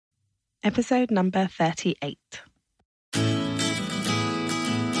Episode number 38.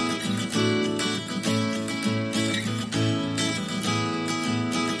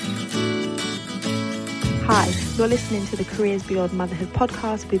 Hi, you're listening to the Careers Beyond Motherhood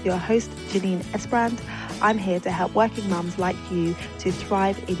podcast with your host, Janine Esbrand. I'm here to help working mums like you to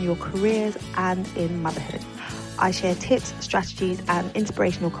thrive in your careers and in motherhood. I share tips, strategies, and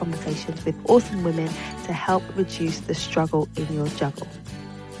inspirational conversations with awesome women to help reduce the struggle in your juggle.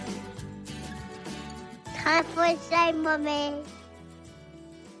 Time for a say, Mummy.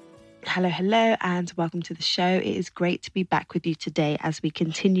 Hello, and welcome to the show. It is great to be back with you today as we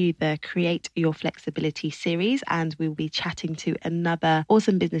continue the Create Your Flexibility series, and we'll be chatting to another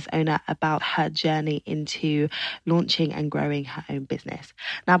awesome business owner about her journey into launching and growing her own business.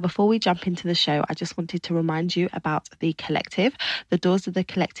 Now, before we jump into the show, I just wanted to remind you about the Collective. The doors of the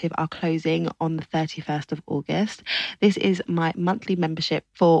Collective are closing on the 31st of August. This is my monthly membership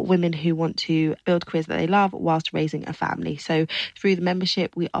for women who want to build careers that they love whilst raising a family. So through the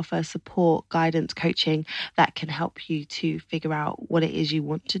membership, we offer support, guidance, coaching that can help you to figure out what it is you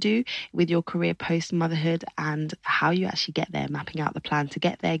want to do with your career post motherhood and how you actually get there, mapping out the plan to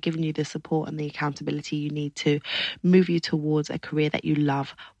get there, giving you the support and the accountability you need to move you towards a career that you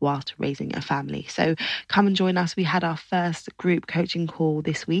love whilst raising a family. So come and join us. We had our first group coaching call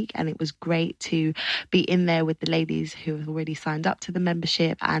this week, and it was great to be in there with the ladies who have already signed up to the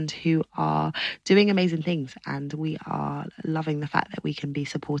membership and who are doing amazing things. And we are loving the fact that we can be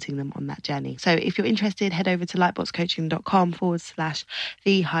supporting them on that journey. So if you're interested, head over to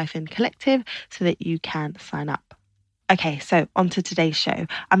lightboxcoaching.com/the-collective so that you can sign up. Okay, so on to today's show.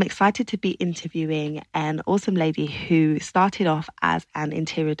 I'm excited to be interviewing an awesome lady who started off as an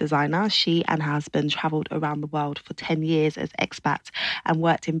interior designer. She and her husband travelled around the world for 10 years as expats and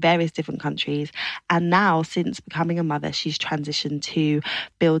worked in various different countries. And now, since becoming a mother, she's transitioned to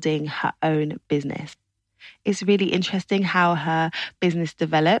building her own business. It's really interesting how her business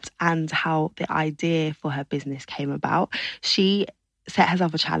developed and how the idea for her business came about. She set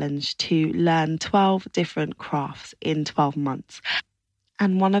herself a challenge to learn 12 different crafts in 12 months.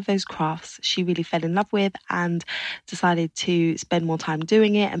 And one of those crafts she really fell in love with and decided to spend more time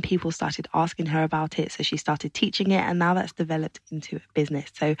doing it. And people started asking her about it. So she started teaching it. And now that's developed into a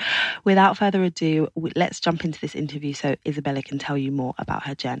business. So without further ado, let's jump into this interview so Isabella can tell you more about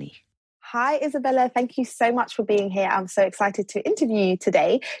her journey. Hi, Isabella. Thank you so much for being here. I'm so excited to interview you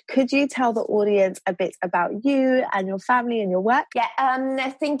today. Could you tell the audience a bit about you and your family and your work? Yeah,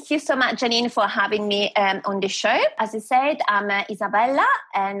 thank you so much, Janine, for having me on the show. As I said, I'm Isabella,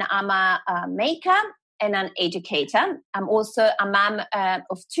 and I'm a maker and an educator. I'm also a mum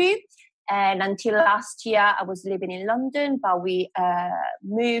of two. And until last year, I was living in London, but we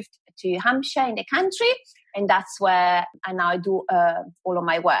moved to Hampshire in the country. And that's where I now do all of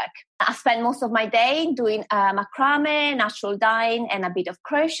my work. I spend most of my day doing macrame, natural dyeing, and a bit of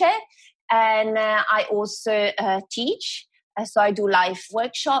crochet. And I also teach. So I do live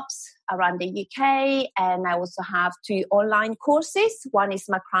workshops around the UK. And I also have 2 online courses. One is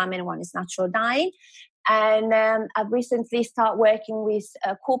macrame and one is natural dyeing. And I've recently started working with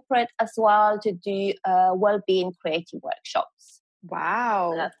a corporate as well to do well-being creative workshops.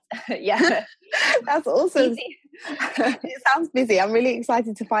 Wow. Yeah. That's awesome. Easy. It sounds busy. I'm really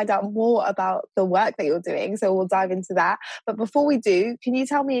excited to find out more about the work that you're doing. So we'll dive into that. But before we do, can you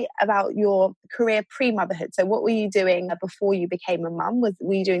tell me about your career pre-motherhood? So what were you doing before you became a mum?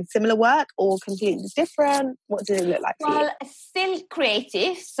 Were you doing similar work or completely different? What did it look like for you? Well, still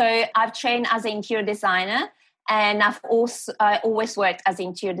creative. So I've trained as an interior designer. And I always worked as an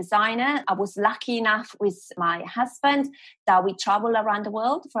interior designer. I was lucky enough with my husband that we traveled around the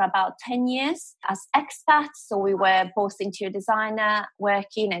world for about 10 years as expats. So we were both interior designer,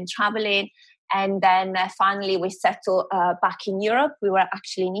 working and traveling. And then finally we settled back in Europe. We were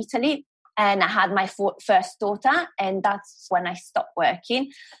actually in Italy. And I had my first daughter, and that's when I stopped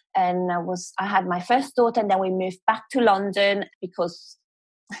working. And I had my first daughter, and then we moved back to London because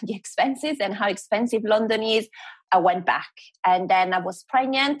the expenses and how expensive London is. I went back, and then I was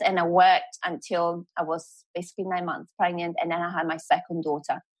pregnant, and I worked until I was basically 9 months pregnant, and then I had my second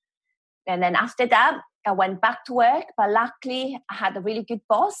daughter. And then after that, I went back to work, but luckily I had a really good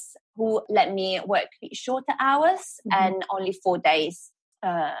boss who let me work shorter hours and only 4 days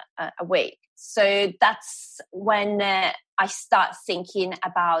a week. So that's when I start thinking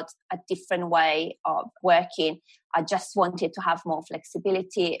about a different way of working. I just wanted to have more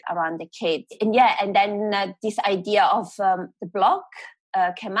flexibility around the kids. And then this idea of the blog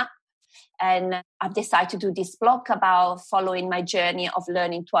came up. And I've decided to do this blog about following my journey of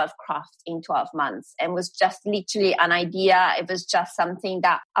learning 12 crafts in 12 months. And it was just literally an idea. It was just something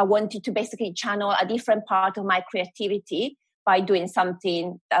that I wanted to basically channel a different part of my creativity by doing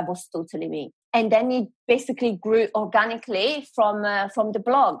something that was totally me. And then it basically grew organically from the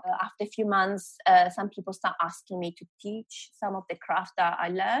blog. After a few months, some people start asking me to teach some of the craft that I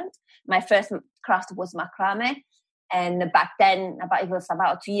learned. My first craft was macrame. And back then, it was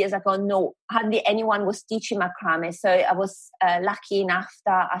about 2 years ago, no, hardly anyone was teaching macrame. So I was lucky enough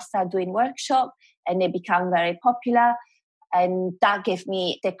that I started doing workshops and they became very popular. And that gave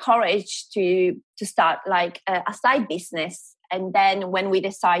me the courage to start like a side business. And then when we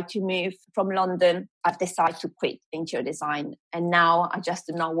decide to move from London, I've decided to quit interior design. And now I just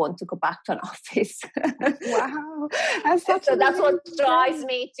do not want to go back to an office. Wow. So that's what drives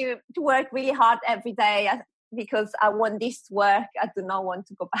me to work really hard every day, because I want this to work. I do not want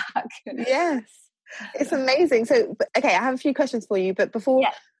to go back. Yes. It's amazing. So, okay, I have a few questions for you, but before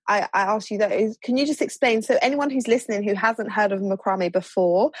I ask you that, can you just explain, so anyone who's listening who hasn't heard of macrame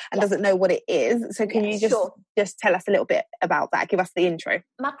before and doesn't know what it is, so can you just tell us a little bit about that? Give us the intro.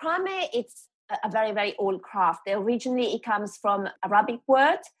 Macrame, it's a very, very old craft. Originally, it comes from Arabic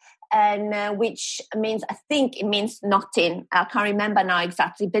word, and which means, I think it means knotting. I can't remember now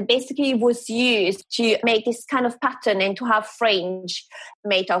exactly, but basically it was used to make this kind of pattern and to have fringe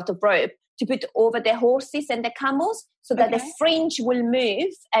made out of rope to put over the horses and the camels so that the fringe will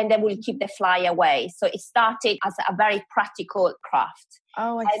move and they will keep the fly away. So it started as a very practical craft.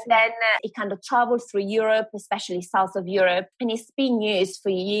 Oh, I see. And then it kind of traveled through Europe, especially south of Europe, and it's been used for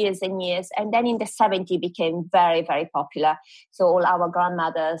years and years. And then in the 70s, it became very, very popular. So all our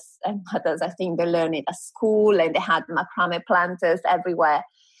grandmothers and mothers, I think they learned it at school, and they had macrame planters everywhere.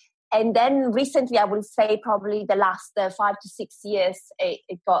 And then recently, I would say probably the last 5 to 6 years,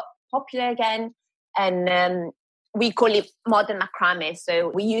 it got popular again. And we call it modern macrame.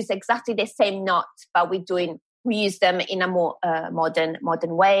 So we use exactly the same knot, but we use them in a more modern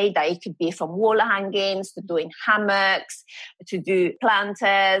way, that it could be from wall hangings to doing hammocks, to do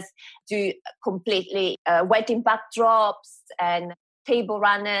planters, to completely wedding backdrops and table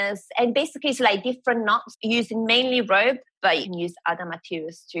runners. And basically it's like different knots using mainly rope, but you can use other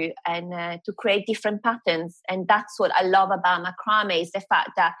materials too, and to create different patterns. And that's what I love about macrame, is the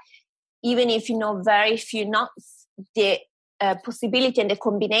fact that even if you know very few knots, the possibility and the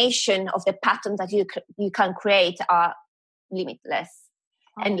combination of the patterns that you can create are limitless,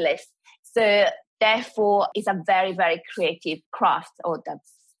 endless. So therefore, it's a very, very creative craft.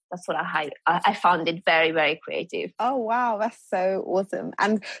 That's what I found it very, very creative. Oh wow, that's so awesome!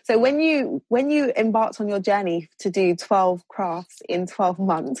 And so when you embarked on your journey to do 12 crafts in 12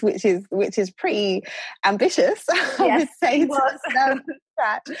 months, which is pretty ambitious, I would say.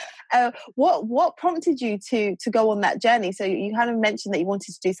 What prompted you to go on that journey? So you kind of mentioned that you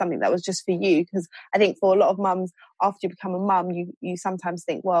wanted to do something that was just for you, because I think for a lot of mums, after you become a mum, you sometimes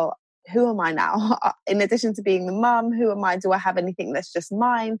think, well, who am I now? In addition to being the mum, who am I? Do I have anything that's just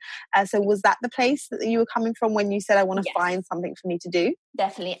mine? So was that the place that you were coming from when you said, I want to find something for me to do?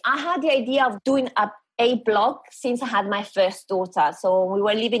 Definitely. I had the idea of doing a blog since I had my first daughter. So we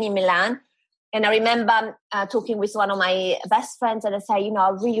were living in Milan. And I remember talking with one of my best friends, and I said, I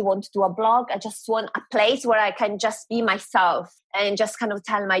really want to do a blog. I just want a place where I can just be myself and just kind of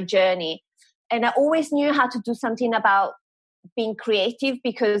tell my journey. And I always knew how to do something about being creative,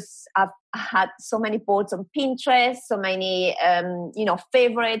 because I've had so many boards on Pinterest, so many,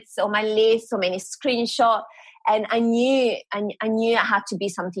 favorites on my list, so many screenshots. And I knew I had to be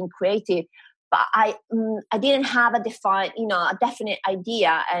something creative, but I didn't have a definite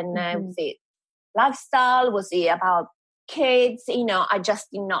idea. And was it lifestyle? Was it about kids? I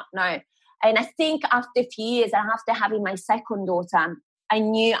just did not know. And I think after a few years, and after having my second daughter, I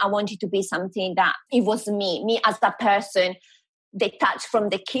knew I wanted to be something that it was me as a person, detached from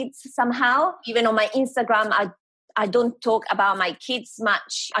the kids somehow. Even on my Instagram, I don't talk about my kids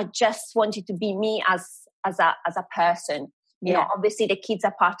much. I just wanted to be me as a person. Obviously the kids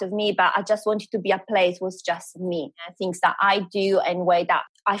are part of me, but I just wanted to be a place was just me. Things that I do and way that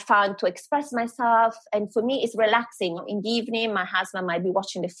I found to express myself. And for me, it's relaxing. In the evening, my husband might be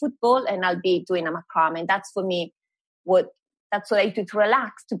watching the football and I'll be doing a macrame. And that's for me that's what I do to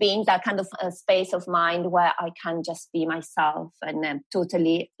relax, to be in that kind of space of mind where I can just be myself and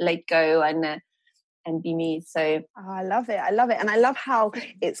totally let go and and be me. So I love it. And I love how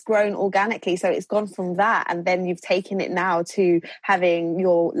it's grown organically. So it's gone from that, and then you've taken it now to having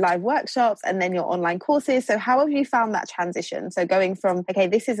your live workshops and then your online courses. So how have you found that transition? So going from, okay,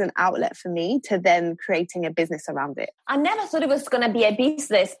 this is an outlet for me, to then creating a business around it. I never thought it was going to be a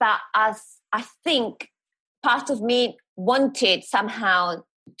business, but as I think part of me wanted somehow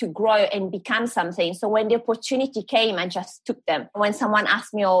to grow and become something. So when the opportunity came, I just took them. When someone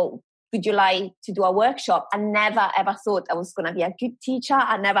asked me, oh, would you like to do a workshop? I never ever thought I was going to be a good teacher.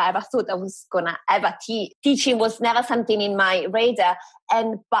 I never ever thought I was going to ever teach. Teaching was never something in my radar.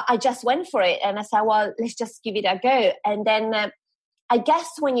 But I just went for it. And I said, well, let's just give it a go. And then I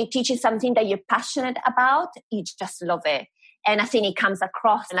guess when you're teaching something that you're passionate about, you just love it. And I think it comes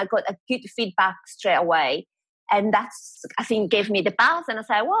across. And I got a good feedback straight away. And that's, I think, gave me the buzz. And I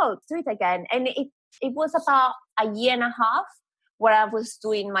said, well, do it again. And it was about a year and a half where I was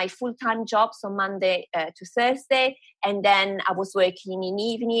doing my full-time job, so Monday to Thursday. And then I was working in the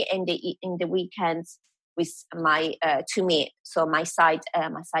evening and in the weekends with my to me, so my side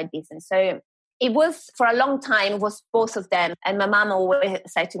business. So it was, for a long time, it was both of them. And my mom always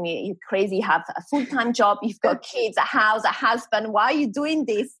said to me, you're crazy, you have a full-time job, you've got kids, a house, a husband, why are you doing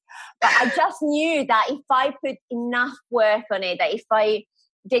this? But I just knew that if I put enough work on it, that if I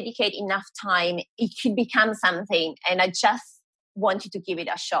dedicate enough time, it could become something. And I just wanted to give it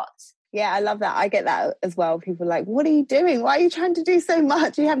a shot. Yeah, I love that. I get that as well. People are like, what are you doing? Why are you trying to do so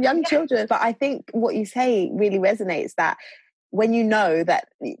much? You have young children. But I think what you say really resonates, that when you know that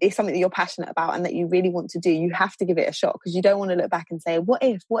it's something that you're passionate about and that you really want to do, you have to give it a shot, because you don't want to look back and say, what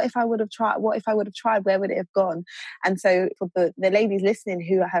if I would have tried, where would it have gone? And so for the ladies listening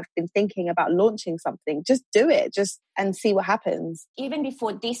who have been thinking about launching something, just do it, and see what happens. Even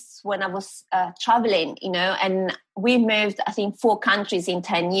before this, when I was traveling, and we moved, I think, 4 countries in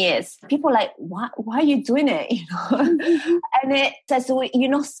 10 years. People are like, why are you doing it? And it says, well, you're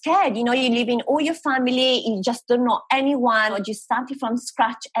not scared. You're leaving all your family. You just don't know anyone, or you started from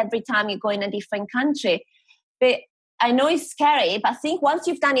scratch every time you go in a different country. But I know it's scary, but I think once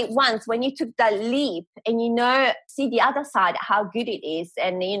you've done it once, when you took that leap and see the other side, how good it is,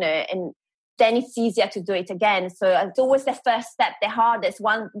 and then it's easier to do it again. So it's always the first step, the hardest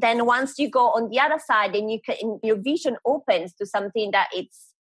one. Then once you go on the other side, then your vision opens to something that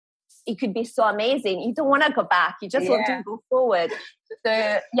it could be so amazing. You don't want to go back. You just want to go forward.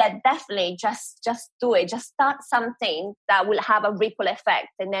 So yeah, definitely just do it. Just start something that will have a ripple effect,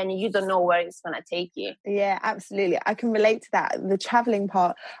 and then you don't know where it's going to take you. Yeah, absolutely. I can relate to that. The traveling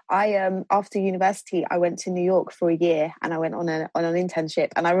part, I after university, I went to New York for a year, and I went on an internship.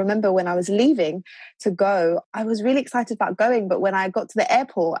 And I remember when I was leaving to go, I was really excited about going. But when I got to the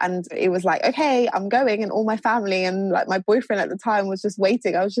airport and it was like, okay, I'm going, and all my family and like my boyfriend at the time was just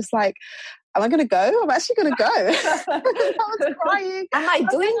waiting, I was just like, am I going to go? I'm actually going to go. I was crying. Am I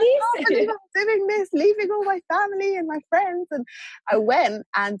doing this? I can't believe I'm doing this, leaving all my family and my friends. And I went,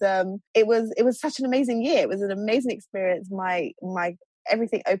 and it was such an amazing year. It was an amazing experience. My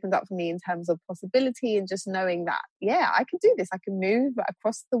everything opened up for me in terms of possibility, and just knowing that, I can do this. I can move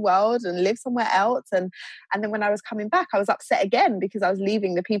across the world and live somewhere else. And then when I was coming back, I was upset again because I was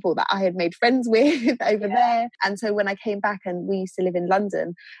leaving the people that I had made friends with over there. And so when I came back, and we used to live in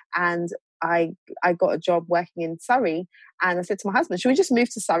London, and I got a job working in Surrey, and I said to my husband, should we just move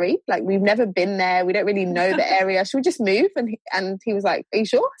to Surrey? Like, we've never been there. We don't really know the area. Should we just move? And he was like, are you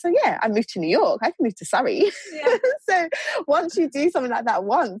sure? So yeah, I moved to New York. I can move to Surrey. Yeah. So once you do something like that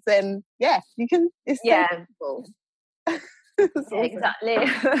once, then you can, it's so possible. Awesome. Exactly.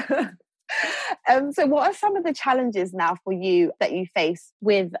 So what are some of the challenges now for you that you face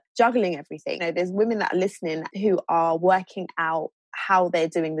with juggling everything? There's women that are listening who are working out how they're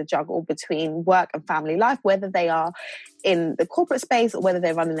doing the juggle between work and family life, whether they are in the corporate space or whether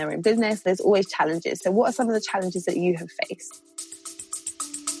they're running their own business. There's always challenges. So what are some of the challenges that you have faced?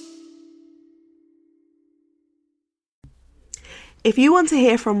 If you want to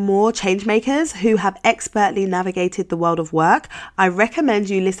hear from more changemakers who have expertly navigated the world of work, I recommend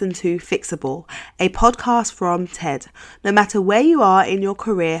you listen to Fixable, a podcast from TED. No matter where you are in your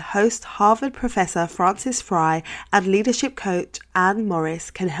career, host Harvard professor Francis Fry and leadership coach Anne Morris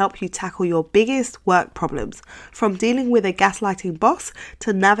can help you tackle your biggest work problems, from dealing with a gaslighting boss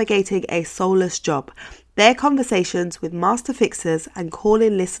to navigating a soulless job. Their conversations with master fixers and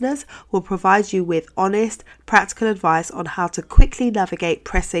call-in listeners will provide you with honest, practical advice on how to quickly navigate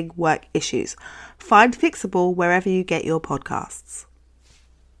pressing work issues. Find Fixable wherever you get your podcasts.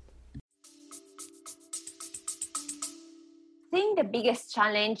 I think the biggest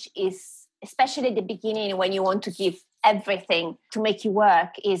challenge is, especially at the beginning, when you want to give everything to make you work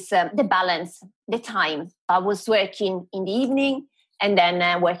is the balance, the time. I was working in the evening and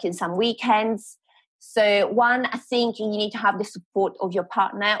then working some weekends. So one, I think you need to have the support of your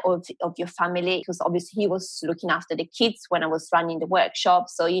partner or of your family, because obviously he was looking after the kids when I was running the workshop.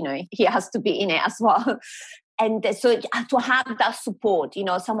 So, he has to be in it as well. And so to have that support,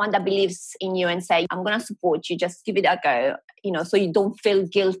 someone that believes in you and say, I'm going to support you, just give it a go, so you don't feel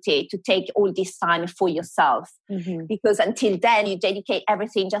guilty to take all this time for yourself. Mm-hmm. Because until then, you dedicate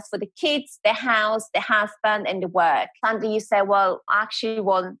everything just for the kids, the house, the husband, and the work. Suddenly you say, well, I actually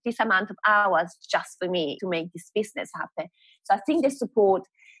want this amount of hours just for me to make this business happen. So I think the support,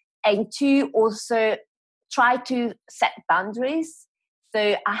 and to also try to set boundaries.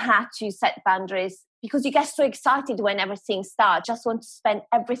 So I had to set boundaries because you get so excited when everything starts. Just want to spend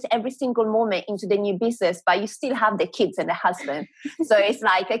every single moment into the new business, but you still have the kids and the husband. So it's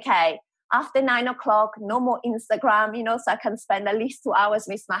like, okay, after 9 o'clock, no more Instagram, so I can spend at least 2 hours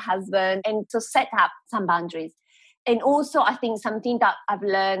with my husband, and to set up some boundaries. And also, I think something that I've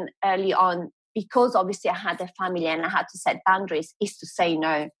learned early on, because obviously I had a family and I had to set boundaries, is to say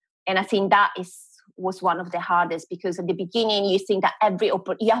no. And I think that was one of the hardest, because at the beginning you think that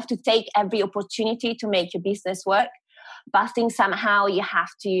you have to take every opportunity to make your business work. But I think somehow you have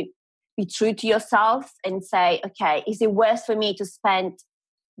to be true to yourself and say, okay, is it worth for me to spend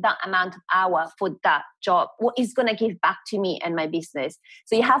that amount of hour for that job? What is going to give back to me and my business?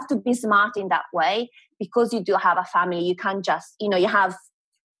 So you have to be smart in that way, because you do have a family. You can't just, you have,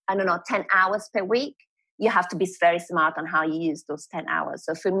 10 hours per week. You have to be very smart on how you use those 10 hours.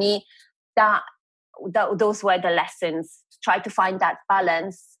 So for me, those were the lessons. Try to find that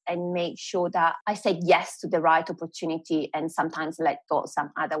balance and make sure that I said yes to the right opportunity and sometimes let go of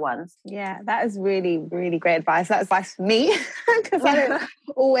some other ones. Yeah, that is really, really great advice. That's advice for me, because I don't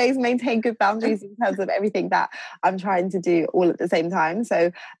always maintain good boundaries in terms of everything that I'm trying to do all at the same time.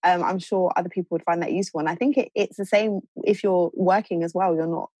 So I'm sure other people would find that useful. And I think it's the same if you're working as well. You're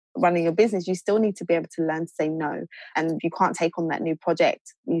not running your business, you still need to be able to learn to say no. And you can't take on that new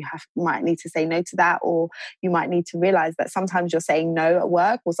project. You might need to say no to that, or you might need to realize that sometimes you're saying no at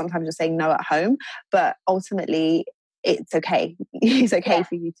work, or sometimes you're saying no at home, but ultimately it's okay. It's okay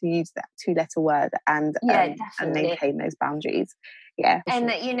for you to use that 2-letter word and maintain those boundaries. Yeah. And,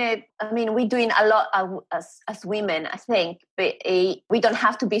 we're doing a lot as women, I think, but we don't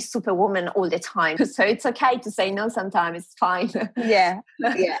have to be superwoman all the time. So it's okay to say no sometimes. It's fine. Yeah,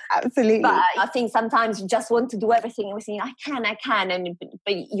 absolutely. But I think sometimes you just want to do everything and we think, I can,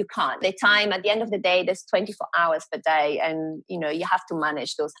 but you can't. The time, at the end of the day, there's 24 hours per day, and, you have to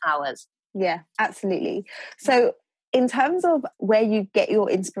manage those hours. Yeah, absolutely. So in terms of where you get your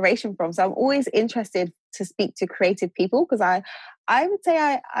inspiration from, so I'm always interested to speak to creative people, because I would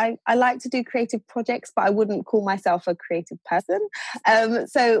say I like to do creative projects, but I wouldn't call myself a creative person.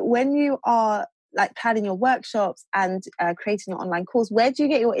 So when you are like planning your workshops and creating your online course, where do you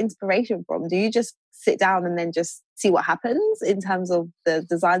get your inspiration from? Do you just sit down and then just see what happens in terms of the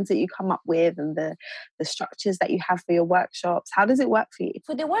designs that you come up with and the structures that you have for your workshops? How does it work for you?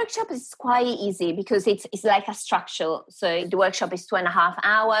 For the workshop, it's quite easy because it's like a structure. So the workshop is 2.5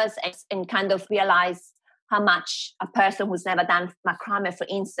 hours, and kind of realize how much a person who's never done macrame, for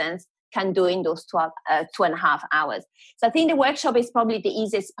instance, can do in those 2.5 hours. So I think the workshop is probably the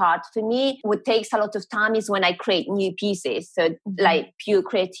easiest part. For me, what takes a lot of time is when I create new pieces, so like pure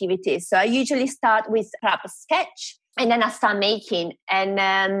creativity. So I usually start with perhaps a sketch, and then I start making. And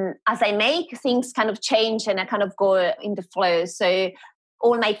as I make, things kind of change and I kind of go in the flow. So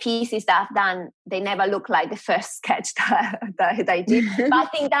all my pieces that I've done, they never look like the first sketch that I did. But I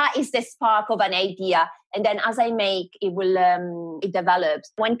think that is the spark of an idea. And then as I make, it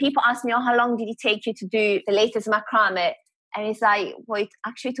develops. When people ask me, how long did it take you to do the latest macrame? And it's like, well, it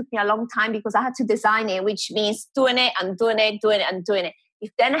actually took me a long time because I had to design it, which means doing it and doing it, doing it and doing it. If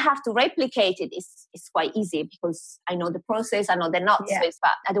then I have to replicate it, it's quite easy because I know the process, I know the knots. Yeah.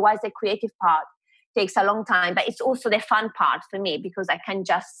 But otherwise, the creative part takes a long time, but it's also the fun part for me because I can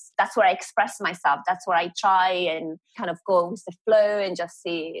that's where I express myself. That's where I try and kind of go with the flow and just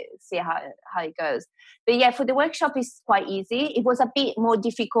see how it goes. But yeah, for the workshop, it's quite easy. It was a bit more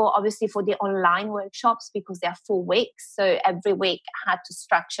difficult, obviously, for the online workshops because they are 4 weeks. So every week I had to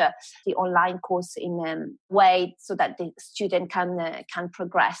structure the online course in a way so that the student can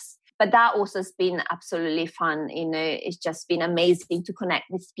progress. But that also has been absolutely fun. It's just been amazing to connect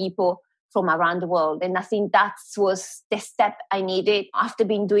with people from around the world. And I think that was the step I needed after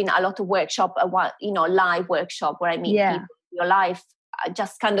being doing a lot of workshop, live workshop where I meet people in your life. I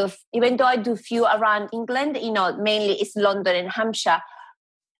just kind of, even though I do few around England, mainly it's London and Hampshire,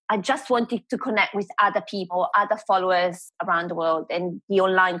 I just wanted to connect with other people, other followers around the world. And the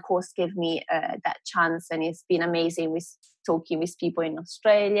online course gave me that chance. And it's been amazing with talking with people in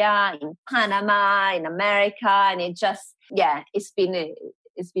Australia, in Panama, in America. And it's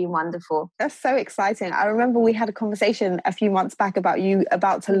been wonderful. That's so exciting. I remember we had a conversation a few months back about you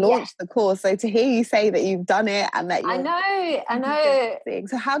about to launch the course. So to hear you say that you've done it and that you're... I know.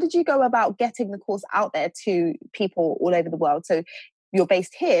 So how did you go about getting the course out there to people all over the world? So you're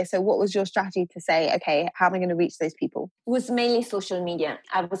based here. So what was your strategy to say, okay, how am I going to reach those people? It was mainly social media.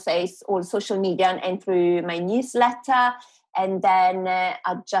 I would say it's all social media and through my newsletter. And then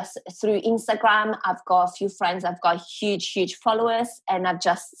through Instagram, I've got a few friends, I've got huge followers, and I've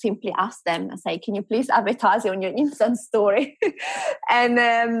just simply asked them, I say, can you please advertise it on your Insta story? and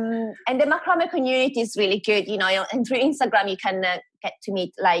the macrame community is really good, and through Instagram, you can get to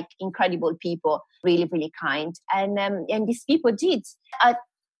meet like incredible people, really, really kind. And these people did. I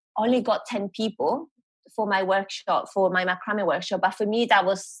only got 10 people for my workshop, for my macrame workshop. But for me, that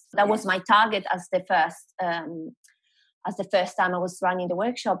was my target as the first time I was running the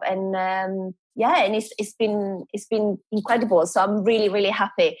workshop. And and it's been incredible. So I'm really, really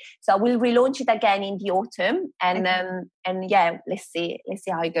happy. So I will relaunch it again in the autumn. Let's see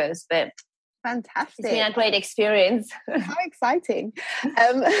how it goes. But fantastic. It's been a great experience. How exciting.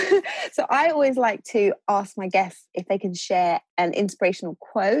 So I always like to ask my guests if they can share an inspirational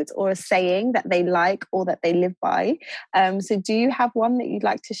quote or a saying that they like or that they live by. So do you have one that you'd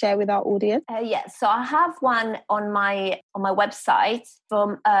like to share with our audience? So I have one on my website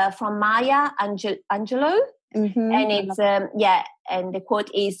from Maya Angelou. Mm-hmm. And it's and the quote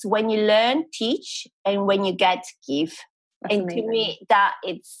is, when you learn, teach, and when you get, give. That's and amazing. To me, that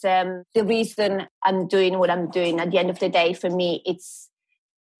it's the reason I'm doing what I'm doing. At the end of the day, for me, it's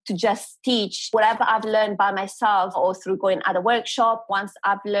to just teach whatever I've learned by myself or through going at a workshop. Once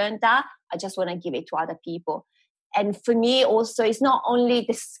I've learned that, I just want to give it to other people. And for me also, it's not only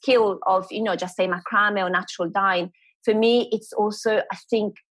the skill of, just say macrame or natural dyeing. For me, it's also, I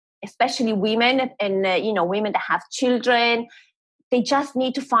think, especially women and, women that have children, they just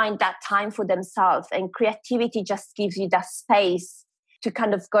need to find that time for themselves. And creativity just gives you that space to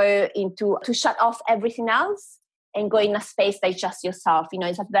kind of go into, to shut off everything else and go in a space that's just yourself.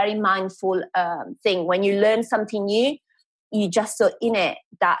 It's a very mindful thing. When you learn something new, you just so in it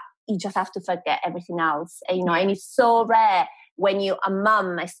that you just have to forget everything else. And, and it's so rare when you're a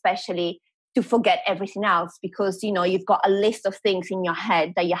mum, especially, to forget everything else because, you've got a list of things in your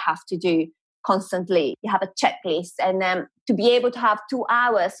head that you have to do constantly. You have a checklist, and to be able to have 2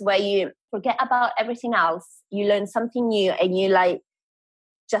 hours where you forget about everything else, you learn something new, and you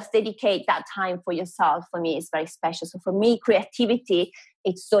just dedicate that time for yourself. For me, it's very special. So for me, creativity,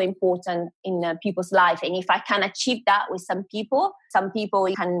 it's so important in people's life. And if I can achieve that with some people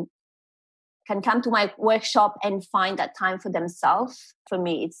can come to my workshop and find that time for themselves. For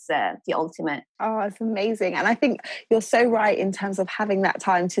me, it's the ultimate. Oh, it's amazing. And I think you're so right in terms of having that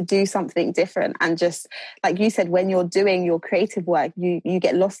time to do something different. And just like you said, when you're doing your creative work, you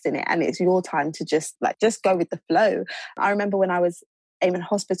get lost in it, and it's your time to just go with the flow. I remember when I was in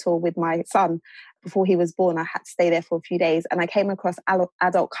hospital with my son before he was born, I had to stay there for a few days, and I came across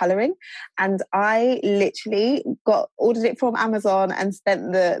adult colouring, and I literally ordered it from Amazon and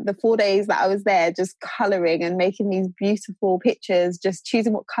spent the 4 days that I was there just colouring and making these beautiful pictures, just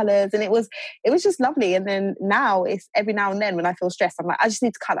choosing what colours, and it was just lovely. And then now it's every now and then when I feel stressed, I'm like, I just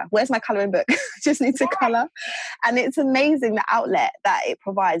need to colour. Where's my colouring book? I just need to colour. And it's amazing the outlet that it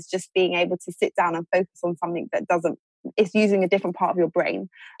provides, just being able to sit down and focus on something that it's using a different part of your brain.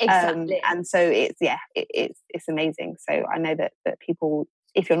 Exactly. And so it's amazing. So I know that people,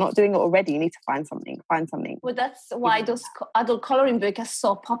 if you're not doing it already, you need to find something. Well, that's why those adult coloring books are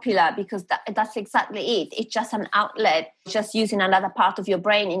so popular, because that's exactly it. It's just an outlet, just using another part of your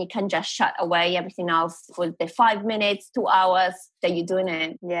brain, and you can just shut away everything else for the 5 minutes, 2 hours that you're doing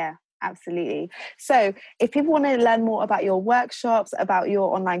it. Yeah. Absolutely. So if people want to learn more about your workshops, about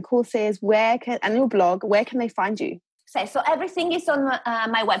your online courses, and your blog, where can they find you? So everything is on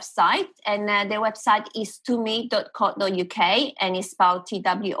my website, and the website is tome.co.uk, and it's spelled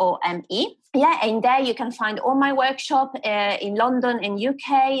TWOME. Yeah, and there you can find all my workshop in London and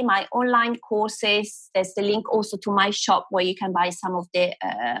UK, my online courses. There's the link also to my shop where you can buy some of the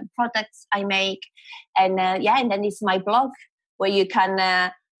products I make. And and then it's my blog where you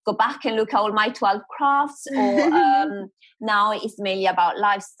can go back and look at all my 12 crafts, or now it's mainly about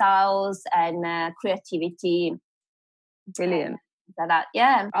lifestyles and creativity. Brilliant. that.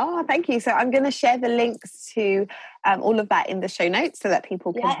 Yeah. Oh, thank you. So I'm going to share the links to all of that in the show notes so that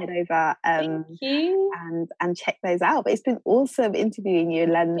people can head over Thank you. and check those out. But it's been awesome interviewing you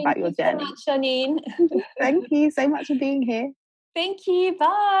and learning about your journey. Thank you so much, Janine. Thank you so much for being here. Thank you.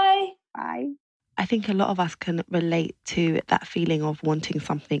 Bye. Bye. I think a lot of us can relate to that feeling of wanting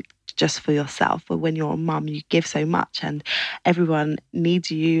something just for yourself. But when you're a mum, you give so much and everyone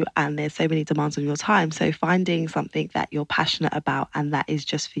needs you and there's so many demands on your time. So finding something that you're passionate about and that is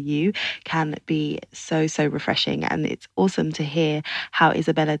just for you can be so, so refreshing. And it's awesome to hear how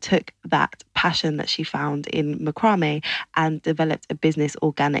Isabella took that passion that she found in macrame and developed a business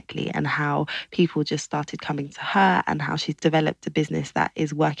organically, and how people just started coming to her and how she's developed a business that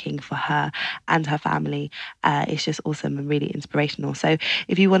is working for her and her family. It's just awesome and really inspirational. So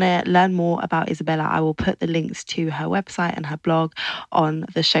if you want to learn more about Isabella, I will put the links to her website and her blog on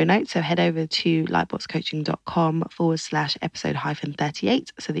the show notes. So head over to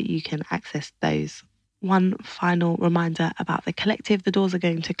lightboxcoaching.com/episode-38 so that you can access those. One final reminder about the collective. The doors are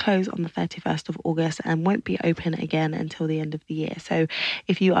going to close on the 31st of August and won't be open again until the end of the year. So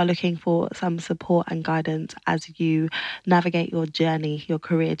if you are looking for some support and guidance as you navigate your journey, your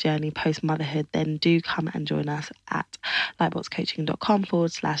career journey post-motherhood, then do come and join us at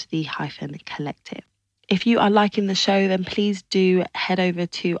lightboxcoaching.com/the-collective. If you are liking the show, then please do head over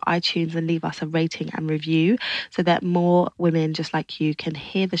to iTunes and leave us a rating and review so that more women just like you can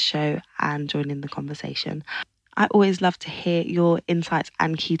hear the show and join in the conversation. I always love to hear your insights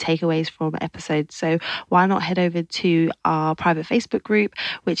and key takeaways from episodes. So why not head over to our private Facebook group,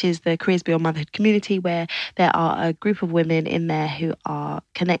 which is the Careers Beyond Motherhood community, where there are a group of women in there who are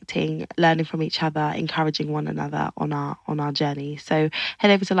connecting, learning from each other, encouraging one another on our journey. So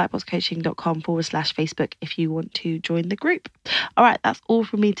head over to lightboxcoaching.com/Facebook if you want to join the group. All right, that's all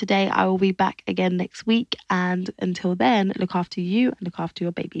from me today. I will be back again next week. And until then, look after you and look after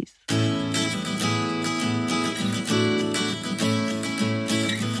your babies.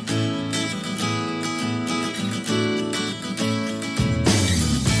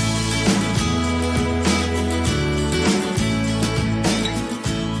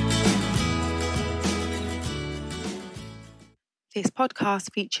 This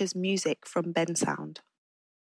podcast features music from Ben Sound.